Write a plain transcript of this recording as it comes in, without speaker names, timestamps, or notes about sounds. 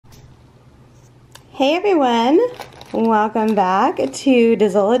Hey everyone, welcome back to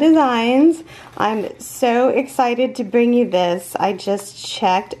Dazola Designs. I'm so excited to bring you this. I just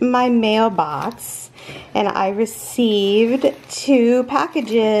checked my mailbox and I received 2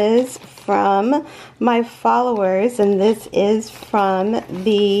 packages from my followers, and this is from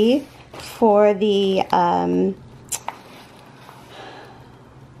the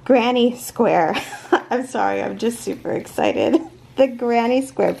Granny Square. I'm sorry, I'm just super excited. The Granny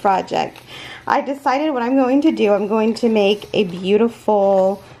Square project. I decided what I'm going to do. I'm going to make a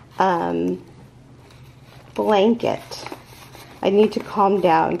beautiful blanket. I need to calm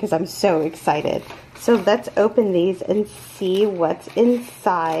down because I'm so excited. So let's open these and see what's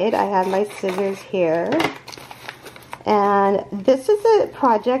inside. I have my scissors here. And this is a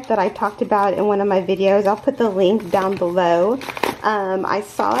project that I talked about in one of my videos. I'll put the link down below. I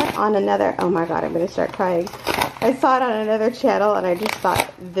saw it on another, oh my god, I'm going to start crying. I saw it on another channel and I just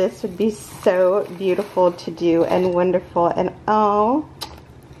thought this would be so beautiful to do and wonderful. And oh,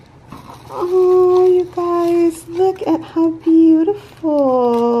 you guys, look at how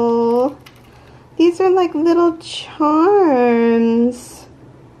beautiful. These are like little charms.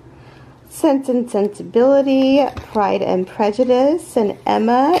 Sense and Sensibility, Pride and Prejudice, and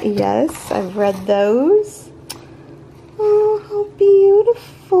Emma. Yes, I've read those. Oh, how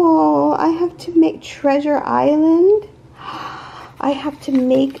beautiful. I have to make Treasure Island. I have to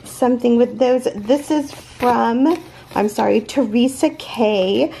make something with those. This is from, I'm sorry, Teresa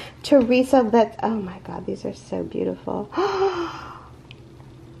K. Teresa, oh my god, these are so beautiful.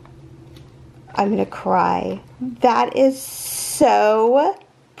 I'm going to cry. That is so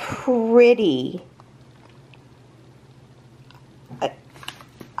pretty.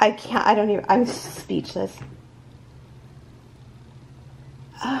 I can't, I don't even, I'm speechless.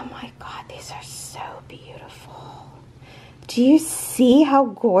 Oh my god, these are so beautiful. Do you see how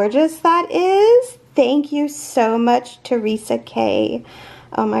gorgeous that is? Thank you so much, Teresa K.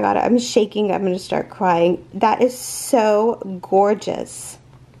 Oh my god, I'm shaking. I'm going to start crying. That is so gorgeous.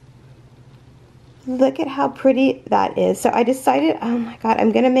 Look at how pretty that is. So I decided, oh my god,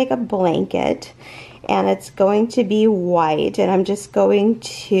 I'm going to make a blanket. And it's going to be white. And I'm just going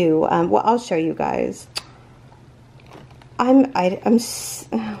to, well, I'll show you guys. Thank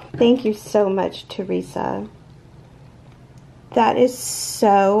you so much, Teresa. That is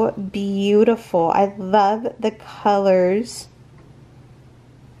so beautiful. I love the colors.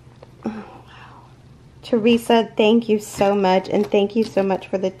 Oh, wow. Teresa, thank you so much. And thank you so much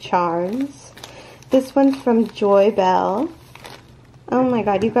for the charms. This one's from Joybelle. Oh my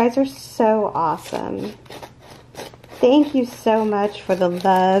god, you guys are so awesome. Thank you so much for the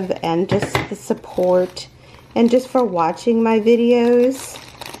love and just the support. And just for watching my videos.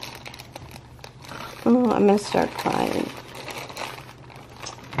 Oh, I'm going to start crying.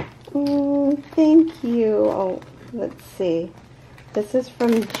 Oh, thank you. Oh, let's see. This is from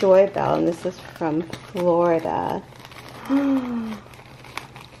Joybelle, and this is from Florida. Wow.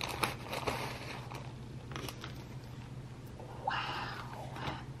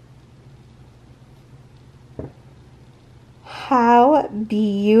 How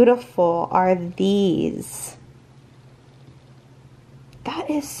beautiful are these?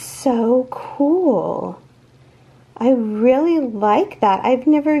 That is so cool. I really like that. I've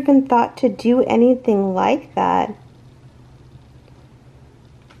never even thought to do anything like that.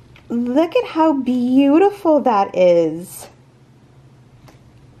 Look at how beautiful that is.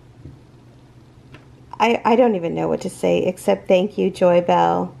 I don't even know what to say except thank you,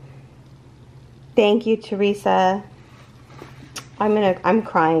 Joybelle. Thank you, Teresa. I'm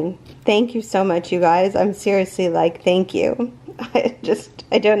crying. Thank you so much, you guys. I'm seriously like, thank you.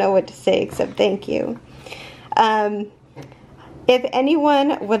 I don't know what to say except thank you. If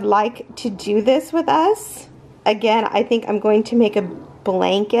anyone would like to do this with us, again, I think I'm going to make a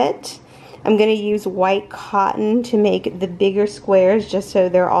blanket. I'm going to use white cotton to make the bigger squares just so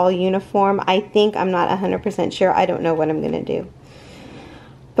they're all uniform. I think, I'm not 100% sure. I don't know what I'm going to do.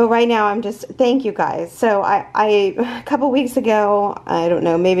 But right now, I'm just, thank you guys. So a couple weeks ago, I don't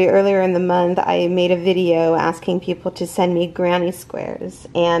know, maybe earlier in the month, I made a video asking people to send me granny squares.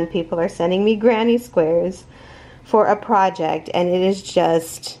 And people are sending me granny squares for a project. And it is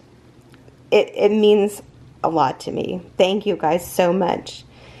just, it means a lot to me. Thank you guys so much.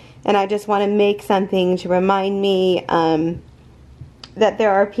 And I just want to make something to remind me that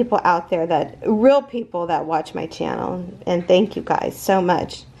there are people out there, real people that watch my channel. And thank you guys so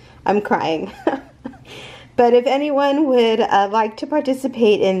much. I'm crying. But if anyone would like to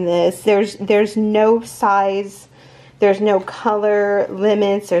participate in this, there's no size, there's no color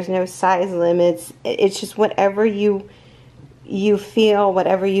limits, there's no size limits. It's just whatever you you feel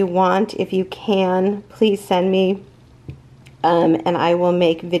whatever you want, if you can, please send me. And I will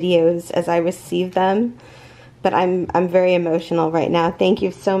make videos as I receive them. But I'm very emotional right now. Thank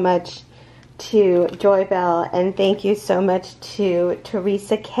you so much to Joybelle, and thank you so much to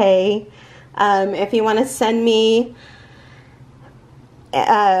Teresa K. If you want to send me,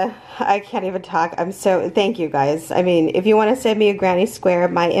 I can't even talk. Thank you guys. I mean, if you want to send me a granny square,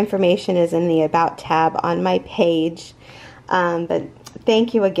 my information is in the About tab on my page. But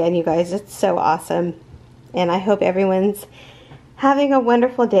thank you again, you guys. It's so awesome. And I hope everyone's having a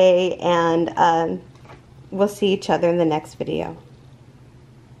wonderful day, and we'll see each other in the next video.